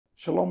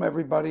Shalom,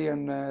 everybody,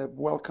 and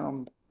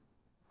welcome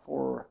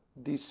for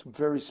this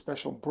very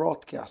special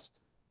broadcast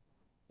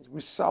as we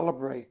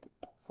celebrate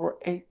for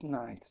 8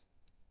 nights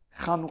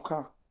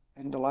Janucá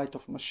and the light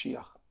of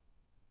Mashíaj.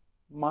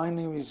 My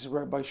name is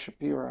Rabbi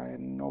Shapira,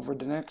 and over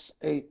the next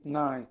 8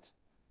 nights,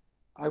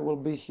 I will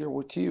be here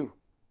with you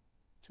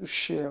to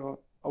share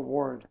a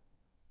word,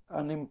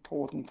 an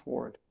important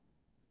word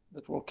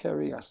that will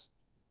carry us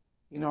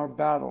in our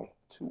battle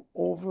to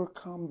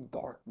overcome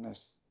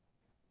darkness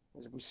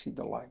as we see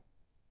the light.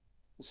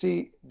 You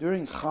see,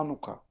 during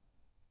Hanukkah,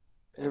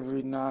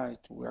 every night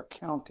we are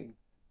counting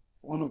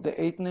one of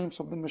the 8 names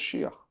of the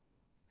Mashíaj.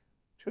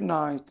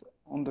 Tonight,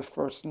 on the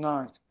first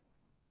night,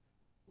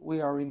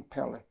 we are in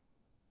Pele,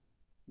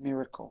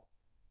 miracle.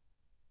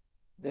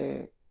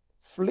 The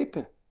flip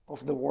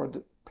of the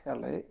word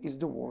Pele is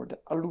the word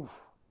Aluf,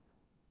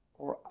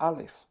 or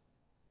Aleph,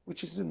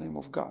 which is the name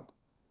of God.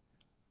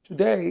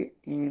 Today,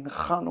 in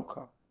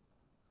Hanukkah,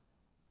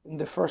 in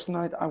the first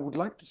night, I would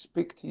like to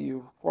speak to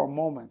you for a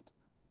moment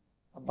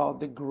about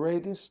the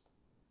greatest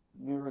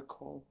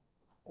miracle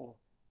of all.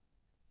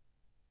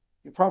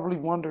 You're probably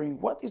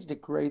wondering, what is the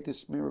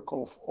greatest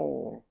miracle of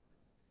all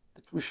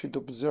that we should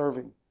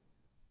observe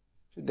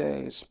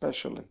today,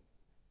 especially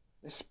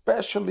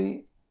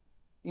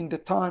in the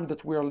time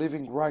that we are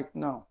living right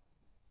now,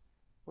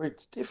 where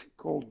it's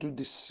difficult to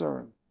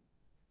discern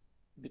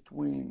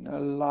between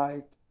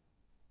light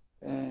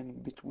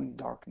and between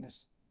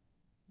darkness,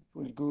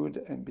 between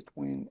good and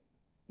between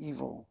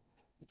evil,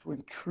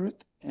 between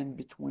truth and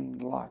between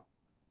lie.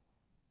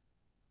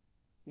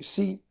 You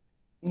see,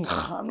 in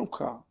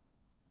Hanukkah,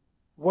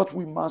 what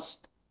we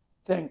must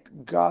thank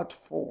God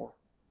for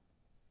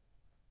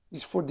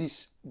is for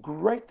this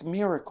great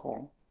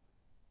miracle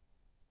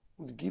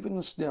who's given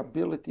us the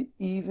ability,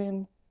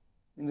 even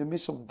in the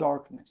midst of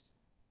darkness,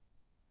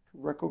 to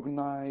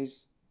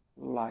recognize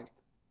light,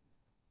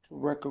 to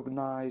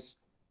recognize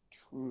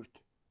truth,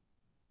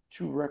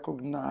 to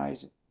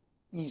recognize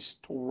His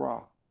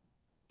Torah,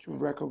 to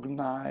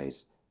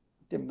recognize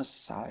the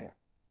Messiah.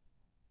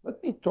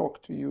 Let me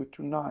talk to you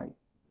tonight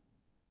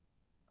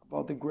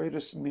about the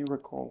greatest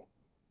miracle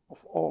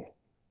of all.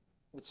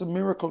 It's a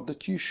miracle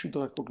that you should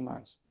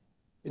recognize.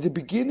 At the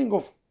beginning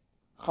of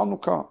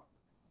Hanukkah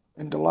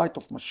and the light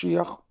of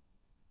Mashíaj,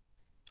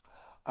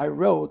 I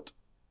wrote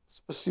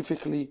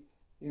specifically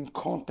in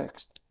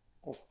context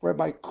of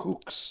Rabbi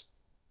Kook's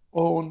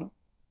own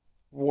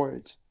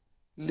words.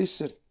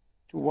 Listen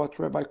to what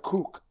Rabbi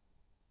Kook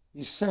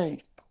is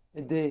saying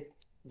at the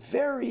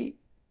very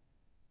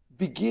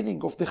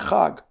beginning of the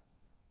Chag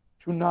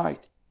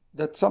tonight.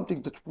 That's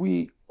something that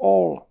we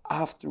all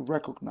have to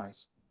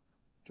recognize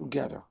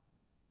together.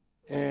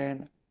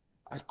 And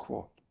I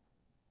quote,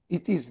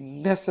 "It is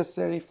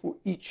necessary for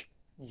each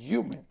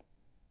human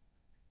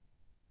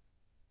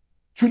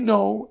to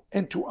know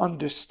and to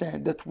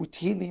understand that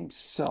within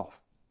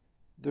himself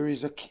there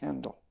is a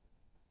candle.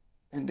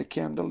 And the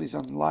candle is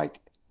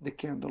unlike the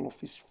candle of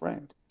his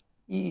friend.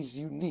 He is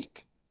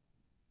unique.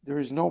 There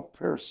is no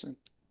person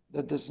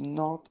that does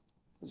not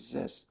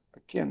possess a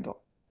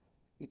candle.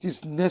 It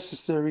is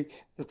necessary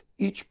that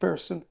each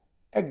person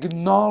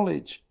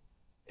acknowledge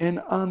and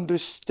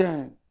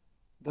understand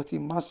that he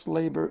must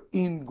labor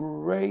in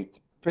great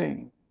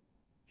pain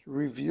to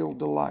reveal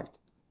the light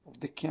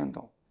of the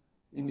candle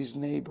in his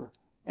neighbor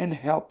and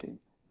help him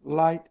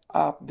light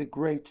up the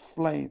great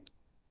flame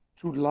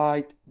to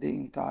light the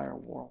entire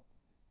world."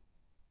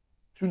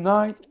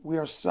 Tonight we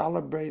are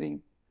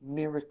celebrating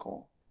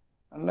miracle.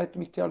 And let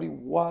me tell you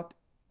what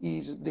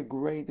is the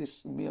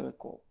greatest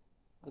miracle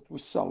that we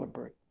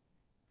celebrate.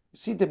 You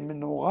see, the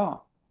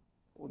menorah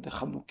or the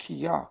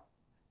Chanukiah,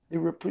 they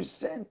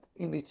represent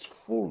in its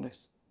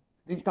fullness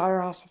the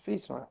entire house of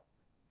Israel.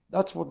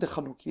 That's what the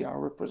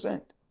Chanukiah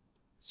represent.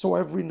 So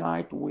every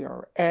night we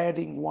are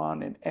adding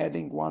one and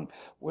adding one.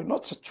 We're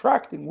not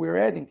subtracting, we're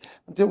adding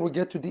until we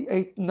get to the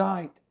 8th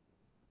night.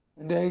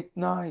 And the 8th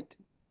night,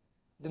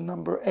 the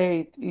number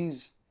 8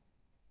 is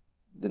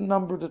the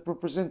number that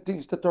represents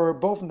things that are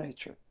above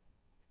nature,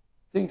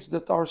 things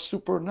that are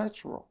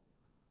supernatural.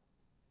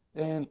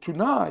 And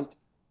tonight,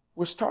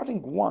 we're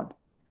starting one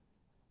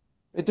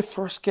at the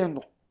first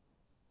candle,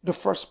 the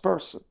first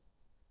person.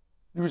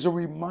 There is a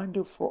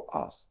reminder for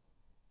us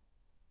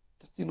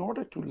that in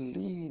order to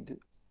lead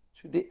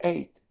to the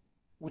 8th,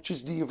 which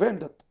is the event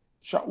that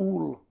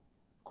Shaul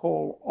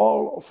called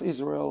all of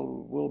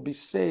Israel will be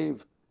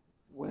saved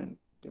when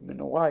the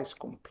menorah is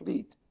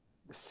complete,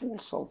 the full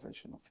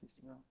salvation of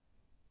Israel,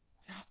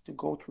 we have to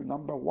go through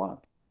number 1.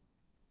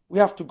 We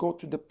have to go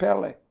to the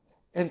Pele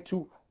and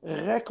to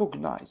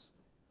recognize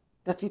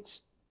that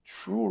it's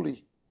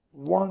truly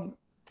one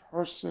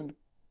person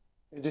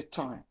at a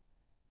time.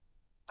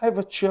 I have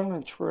a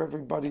challenge for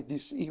everybody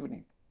this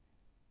evening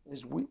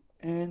as we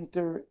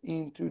enter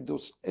into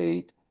those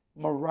 8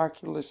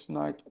 miraculous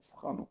nights of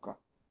Hanukkah.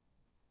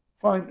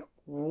 Find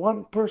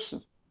one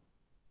person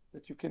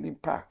that you can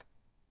impact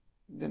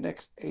in the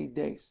next 8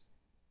 days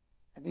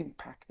and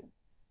impact him.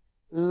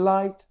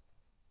 Light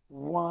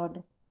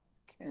one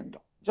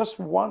candle, just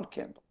one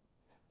candle.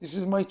 This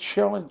is my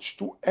challenge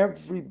to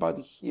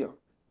everybody here.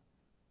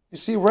 You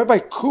see, Rabbi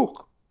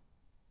Kook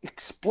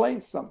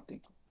explained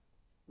something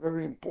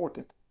very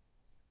important.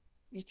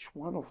 Each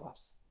one of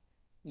us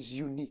is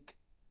unique.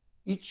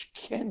 Each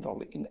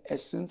candle, in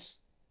essence,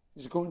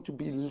 is going to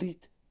be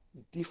lit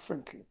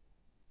differently.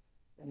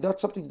 And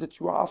that's something that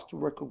you have to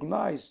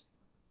recognize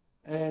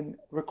and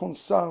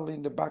reconcile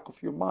in the back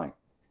of your mind.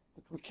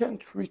 But we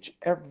can't reach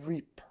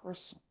every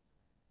person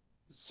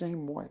the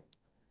same way.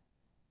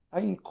 I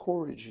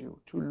encourage you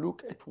to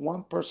look at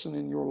one person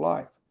in your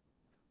life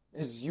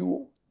as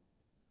you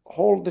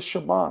hold the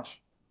shamash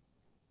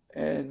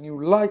and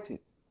you light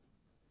it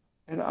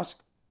and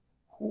ask,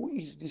 who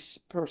is this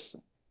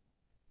person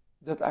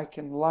that I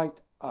can light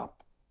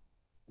up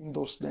in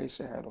those days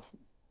ahead of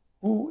me?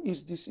 Who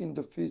is this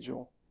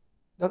individual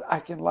that I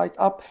can light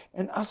up,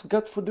 and ask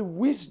God for the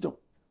wisdom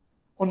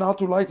on how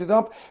to light it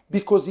up,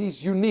 because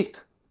He's unique.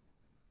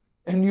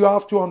 And you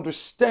have to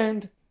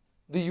understand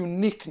the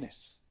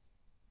uniqueness,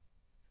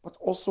 but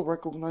also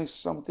recognize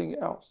something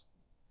else.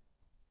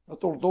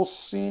 That although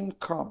sin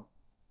come,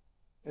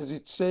 as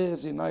it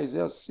says in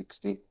Isaiah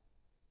 60,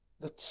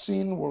 that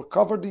sin will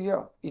cover the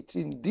earth. It's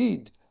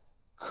indeed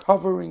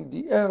covering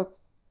the earth.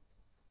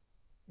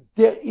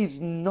 There is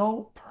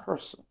no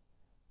person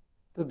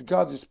that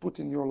God has put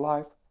in your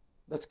life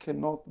that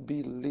cannot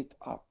be lit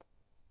up.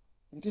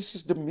 And this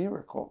is the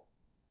miracle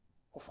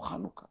of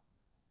Hanukkah.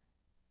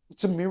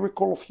 It's a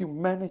miracle of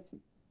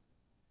humanity,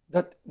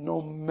 that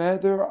no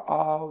matter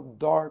how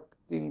dark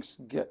things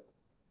get,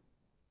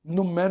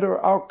 no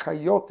matter how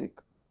chaotic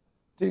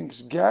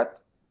things get,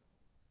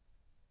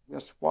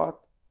 guess what?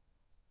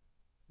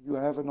 You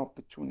have an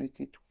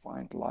opportunity to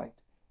find light.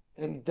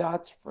 And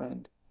that,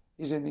 friend,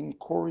 is an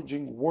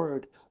encouraging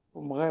word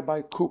from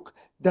Rabbi Kook,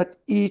 that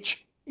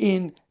each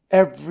in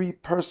every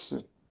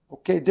person,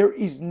 okay, there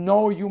is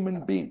no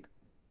human being.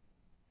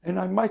 And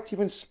I might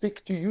even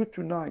speak to you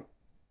tonight.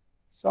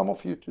 Some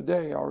of you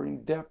today are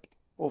in depth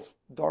of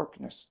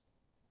darkness,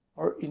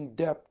 are in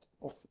depth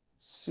of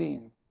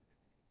sin,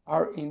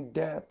 are in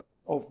depth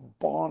of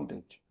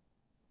bondage.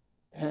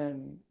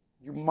 And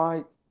you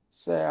might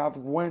say, I've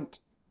went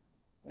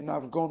and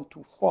I've gone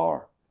too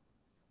far.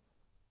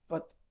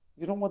 But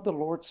you know what the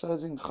Lord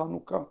says in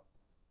Hanukkah?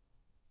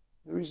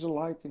 There is a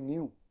light in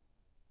you.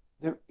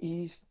 There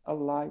is a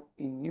light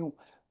in you,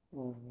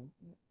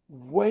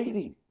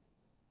 waiting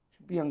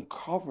to be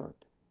uncovered,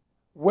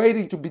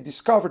 waiting to be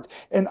discovered.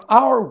 And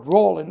our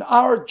role and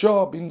our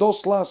job in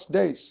those last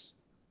days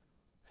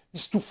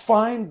is to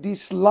find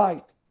this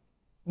light,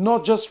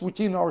 not just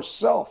within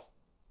ourselves,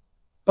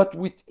 but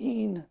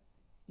within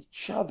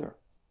each other.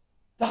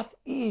 That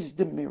is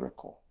the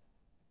miracle.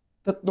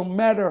 That no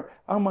matter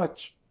how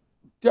much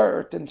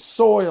dirt and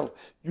soil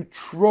you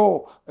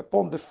throw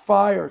upon the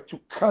fire to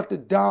cut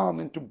it down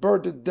and to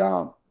burn it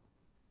down,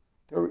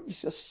 there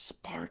is a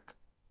spark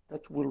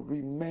that will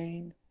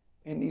remain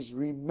and is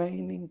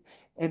remaining,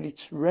 and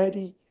it's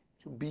ready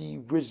to be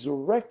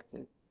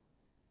resurrected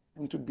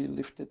and to be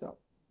lifted up.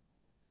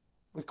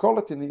 We call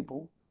it in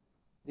Hebrew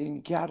the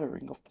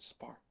ingathering of the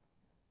spark.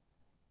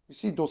 You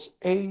see, those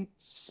 8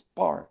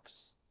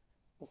 sparks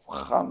of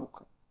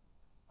Hanukkah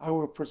are a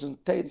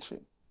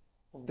representation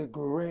of the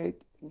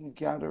great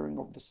ingathering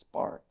of the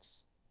sparks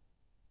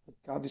that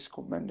God has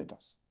commanded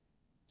us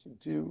to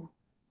do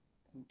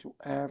and to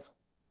have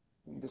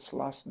in these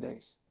last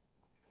days.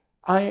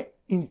 I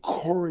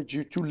encourage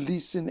you to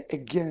listen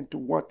again to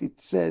what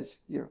it says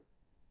here.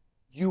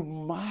 You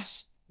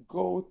must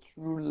go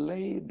through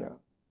labor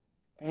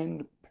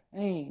and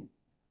pain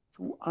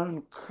to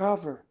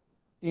uncover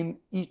in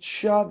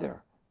each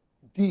other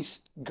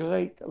this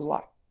great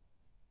light.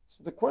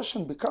 So the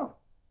question becomes,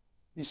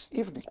 this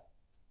evening,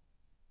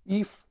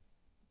 if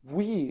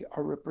we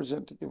are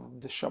representative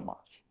of the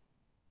Shamash,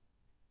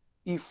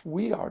 if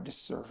we are the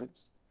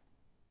servants,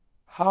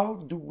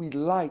 how do we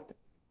light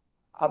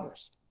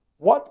others?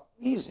 What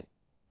is it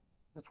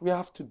that we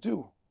have to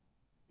do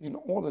in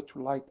order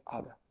to light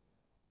others?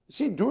 You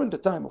see, during the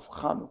time of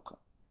Hanukkah,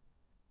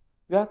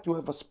 we have to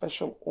have a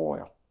special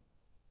oil,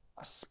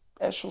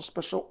 a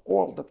special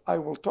oil that I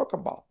will talk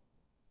about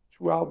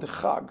throughout the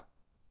Chag.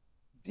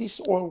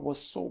 This oil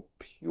was so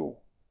pure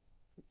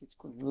that it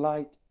could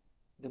light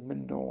the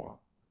menorah.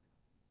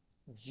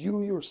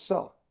 You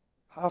yourself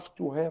have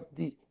to have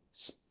the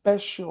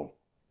special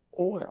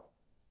oil.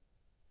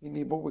 In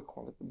Hebrew we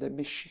call it the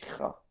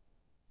Mashíaj,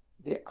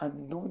 the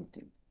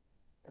anointing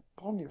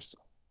upon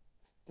yourself,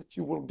 that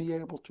you will be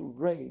able to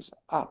raise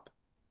up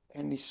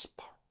any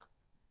spark.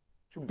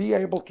 To be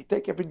able to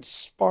take every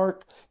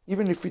spark,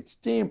 even if it's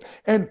dim,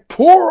 and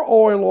pour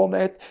oil on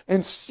it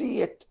and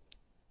see it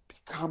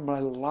become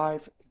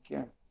alive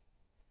again.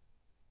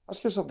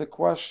 Ask yourself the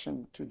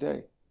question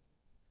today: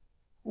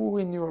 who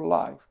in your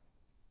life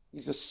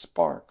is a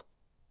spark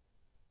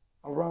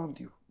around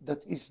you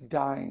that is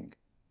dying,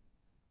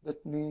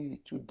 that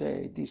need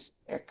today this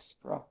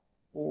extra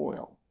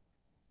oil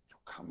to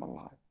come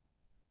alive?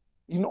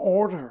 In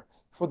order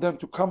for them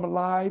to come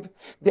alive,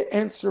 the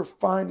answer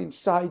found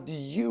inside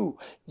you.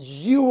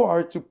 You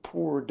are to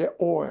pour the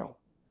oil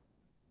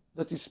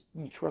that is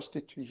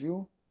entrusted to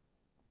you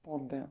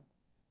upon them.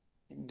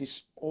 And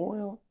this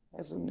oil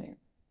has a name.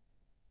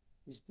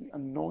 It's the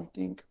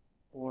anointing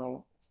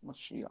oil of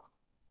Mashíaj.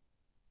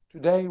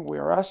 Today we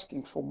are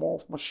asking for more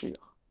of Mashíaj,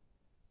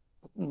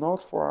 but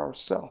not for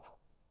ourselves.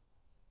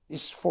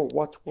 It's for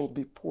what will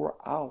be poured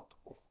out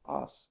of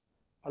us,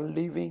 a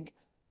living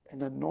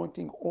and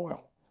anointing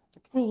oil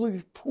that will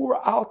be poured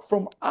out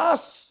from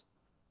us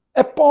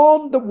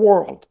upon the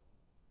world.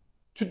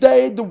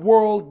 Today the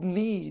world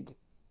needs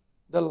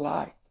the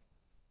light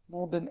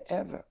more than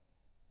ever.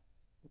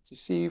 But you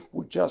see, if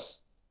we just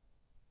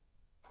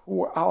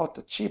pour out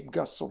the cheap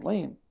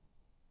gasoline,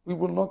 we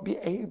will not be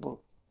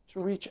able to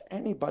reach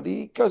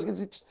anybody, because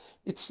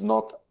it's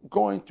not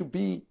going to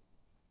be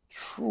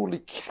truly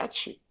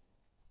catchy.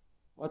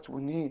 What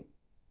we need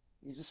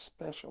is a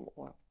special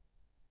oil,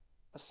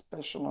 a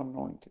special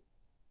anointing,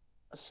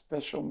 a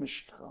special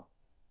Mashíaj.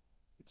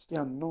 It's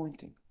the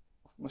anointing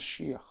of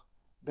Mashíaj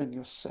ben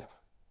Yosef.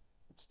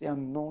 It's the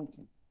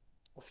anointing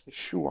of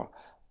Yeshua,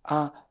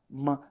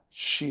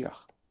 Mashíaj.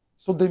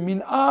 So the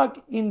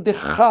minhag in the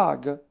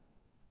Chag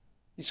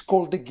is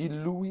called the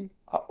Gilui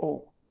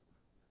Haor.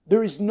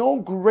 There is no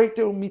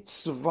greater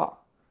mitzvah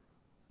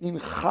in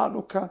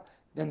Chanukah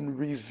than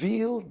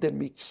reveal the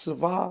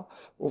mitzvah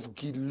of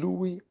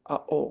Gilui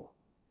Haor,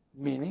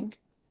 meaning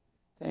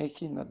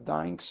taking a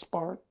dying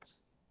spark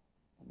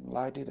and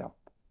light it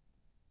up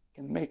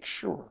and make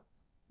sure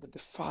that the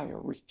fire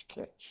reach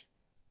catch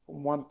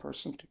from one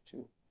person to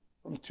two,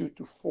 from two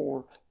to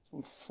four,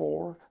 from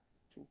 4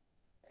 to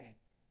 8.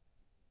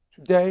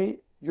 Today,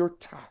 your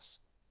task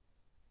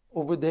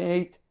over the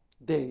 8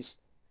 days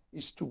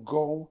is to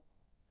go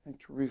and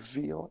to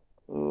reveal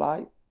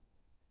light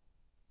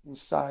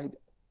inside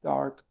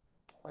dark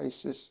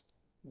places,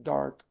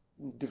 dark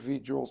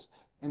individuals,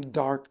 and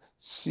dark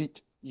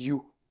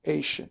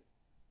situation.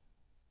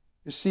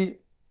 You see,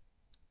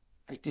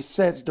 it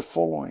says the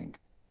following,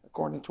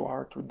 according to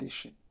our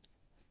tradition.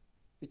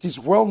 It is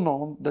well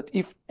known that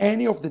if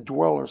any of the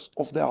dwellers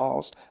of the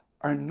house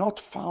are not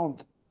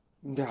found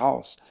in the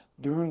house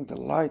during the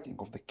lighting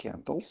of the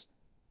candles,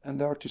 and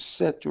they are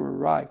to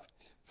arrive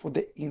for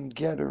the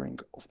ingathering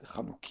of the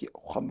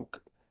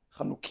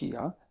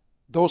Chanukiah,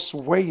 those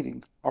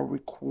waiting are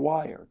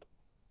required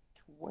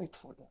to wait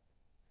for them.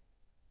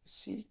 You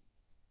see,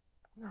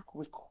 we are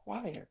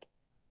required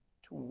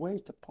to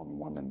wait upon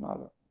one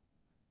another.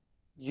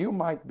 You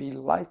might be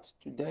light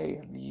today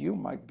and you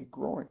might be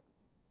growing,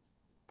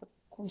 but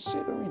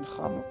consider in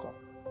Chanukah,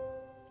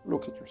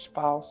 look at your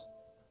spouse,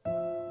 look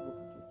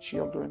at your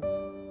children,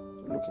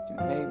 to look at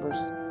your neighbors,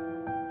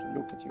 to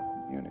look at your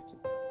community.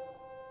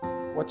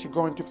 What you're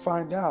going to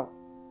find out,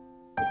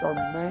 that there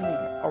are many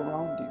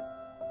around you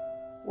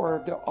who are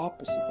the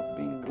opposite of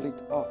being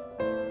lit up.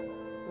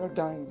 They're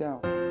dying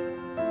down.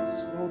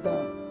 Slow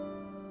down.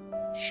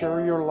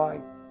 Share your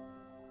light.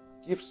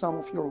 Give some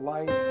of your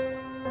light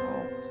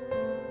out.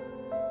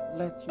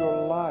 Let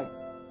your light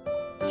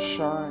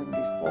shine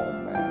before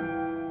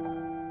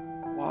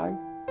men. Why?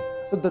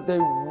 So that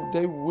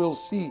they will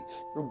see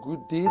your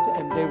good deeds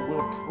and they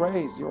will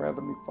praise your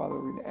Heavenly Father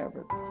in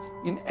heaven.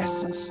 In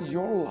essence,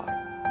 your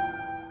light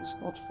is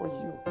not for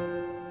you.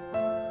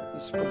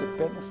 It's for the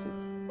benefit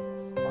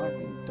of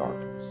finding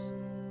darkness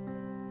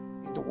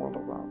in the world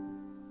around you.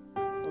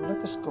 So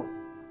let us go.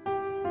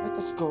 Let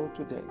us go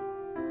today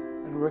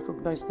and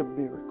recognize the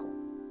miracle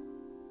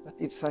that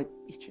inside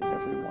each and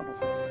every one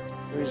of us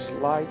there is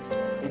light,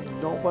 and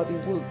nobody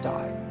will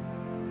die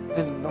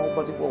and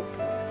nobody will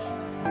perish.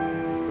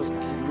 Because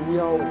Gilui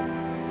Haor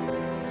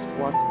is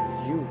what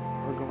you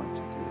are going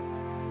to do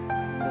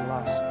in the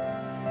last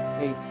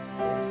 8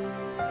 days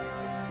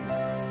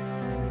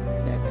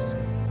of this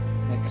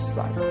next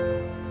cycle,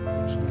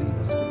 which leads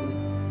us to the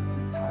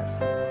entire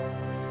series.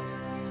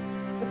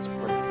 Let's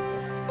pray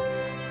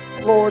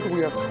together. Lord, we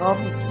are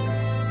coming to you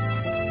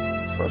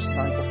the first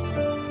night of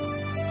Puede.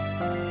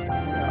 We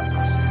are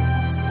asking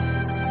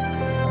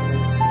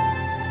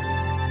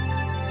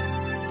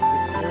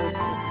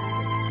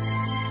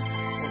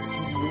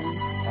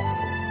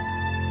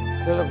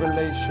the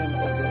revelation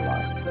of the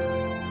light.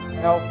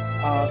 Help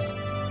us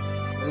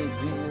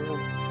reveal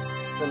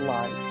the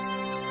light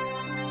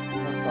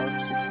in a dark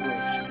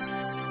situation,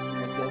 in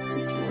a dead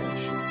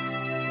situation,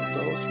 for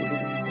those who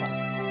live in light,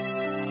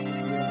 and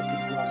we are to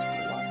grasp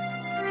the light.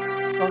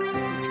 Start to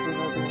teach with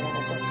every one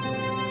of us.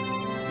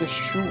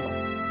 Yeshua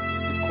is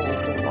the call of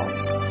the light.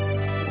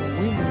 And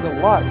we need the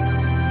light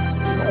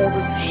in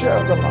order to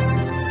share the light.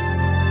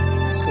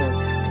 He said,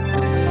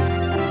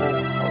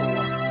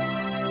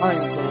 I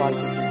am the light of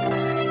the world.